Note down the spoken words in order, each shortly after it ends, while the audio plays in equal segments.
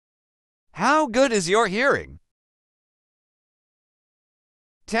How good is your hearing?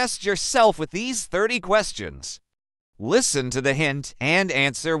 Test yourself with these 30 questions. Listen to the hint and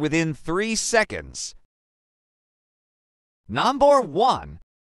answer within 3 seconds. Number 1.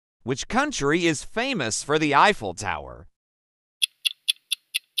 Which country is famous for the Eiffel Tower?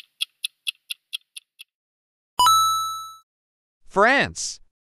 France.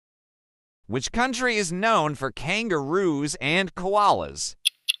 Which country is known for kangaroos and koalas?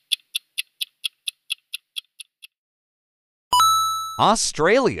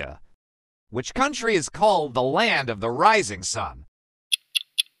 Australia. Which country is called the land of the rising sun?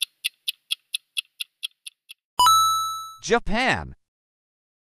 Japan.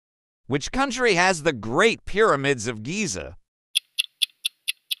 Which country has the Great Pyramids of Giza?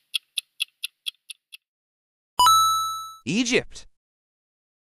 Egypt.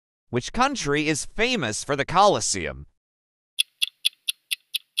 Which country is famous for the Colosseum?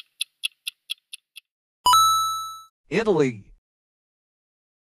 Italy.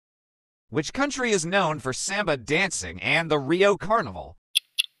 Which country is known for samba dancing and the Rio Carnival?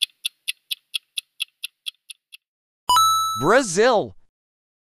 Brazil.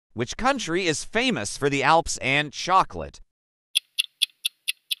 Which country is famous for the Alps and chocolate?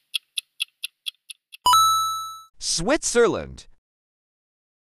 Switzerland.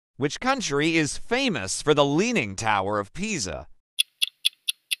 Which country is famous for the Leaning Tower of Pisa?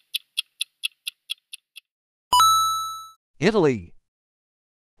 Italy.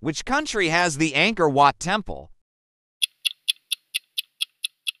 Which country has the Angkor Wat Temple?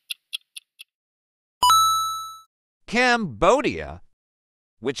 Cambodia.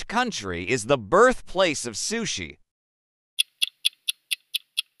 Which country is the birthplace of sushi?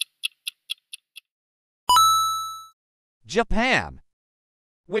 Japan.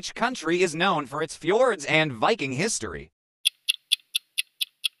 Which country is known for its fjords and Viking history?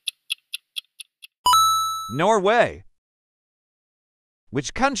 Norway.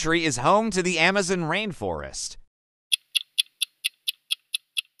 Which country is home to the Amazon rainforest?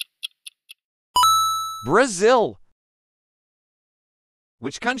 Brazil.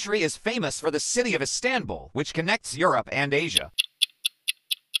 Which country is famous for the city of Istanbul, which connects Europe and Asia?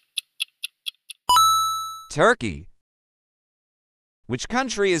 Turkey. Which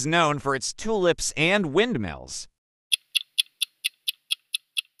country is known for its tulips and windmills?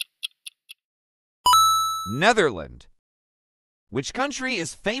 Netherlands. Which country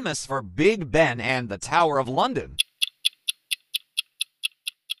is famous for Big Ben and the Tower of London?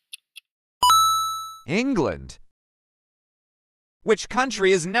 England. Which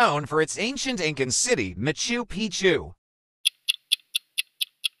country is known for its ancient Incan city, Machu Picchu?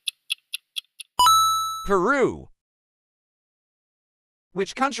 Peru.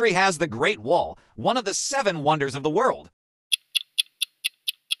 Which country has the Great Wall, one of the 7 wonders of the world?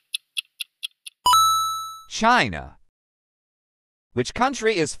 China. Which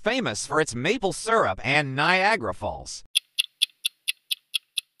country is famous for its maple syrup and Niagara Falls?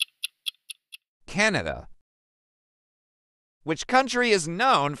 Canada. Which country is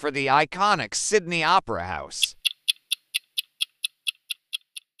known for the iconic Sydney Opera House?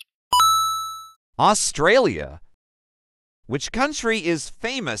 Australia. Which country is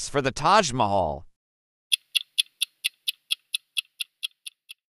famous for the Taj Mahal?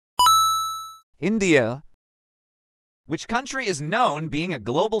 India. Which country is known being a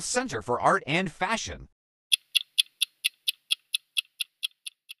global center for art and fashion?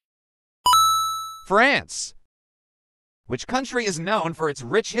 France. Which country is known for its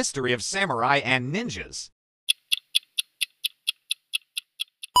rich history of samurai and ninjas?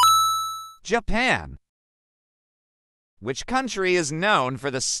 Japan. Which country is known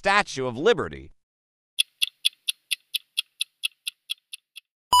for the Statue of Liberty?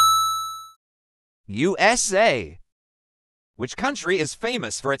 USA. Which country is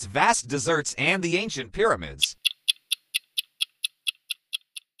famous for its vast deserts and the ancient pyramids?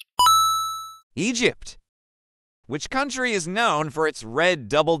 Egypt. Which country is known for its red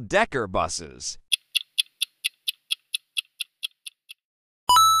double-decker buses?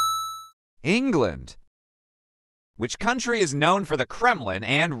 England. Which country is known for the Kremlin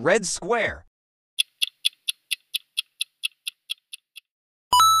and Red Square?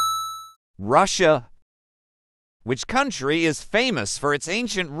 Russia. Which country is famous for its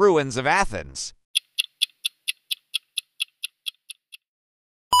ancient ruins of Athens?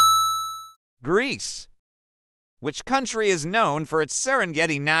 Greece. Which country is known for its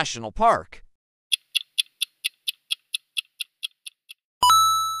Serengeti National Park?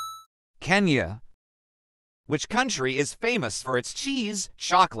 Kenya. Which country is famous for its cheese,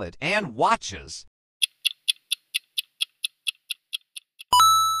 chocolate, and watches?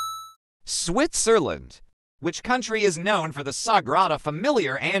 Switzerland. Which country is known for the Sagrada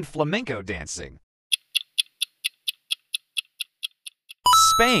Familia and flamenco dancing?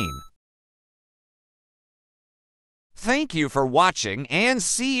 Spain. Thank you for watching and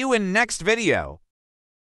see you in next video.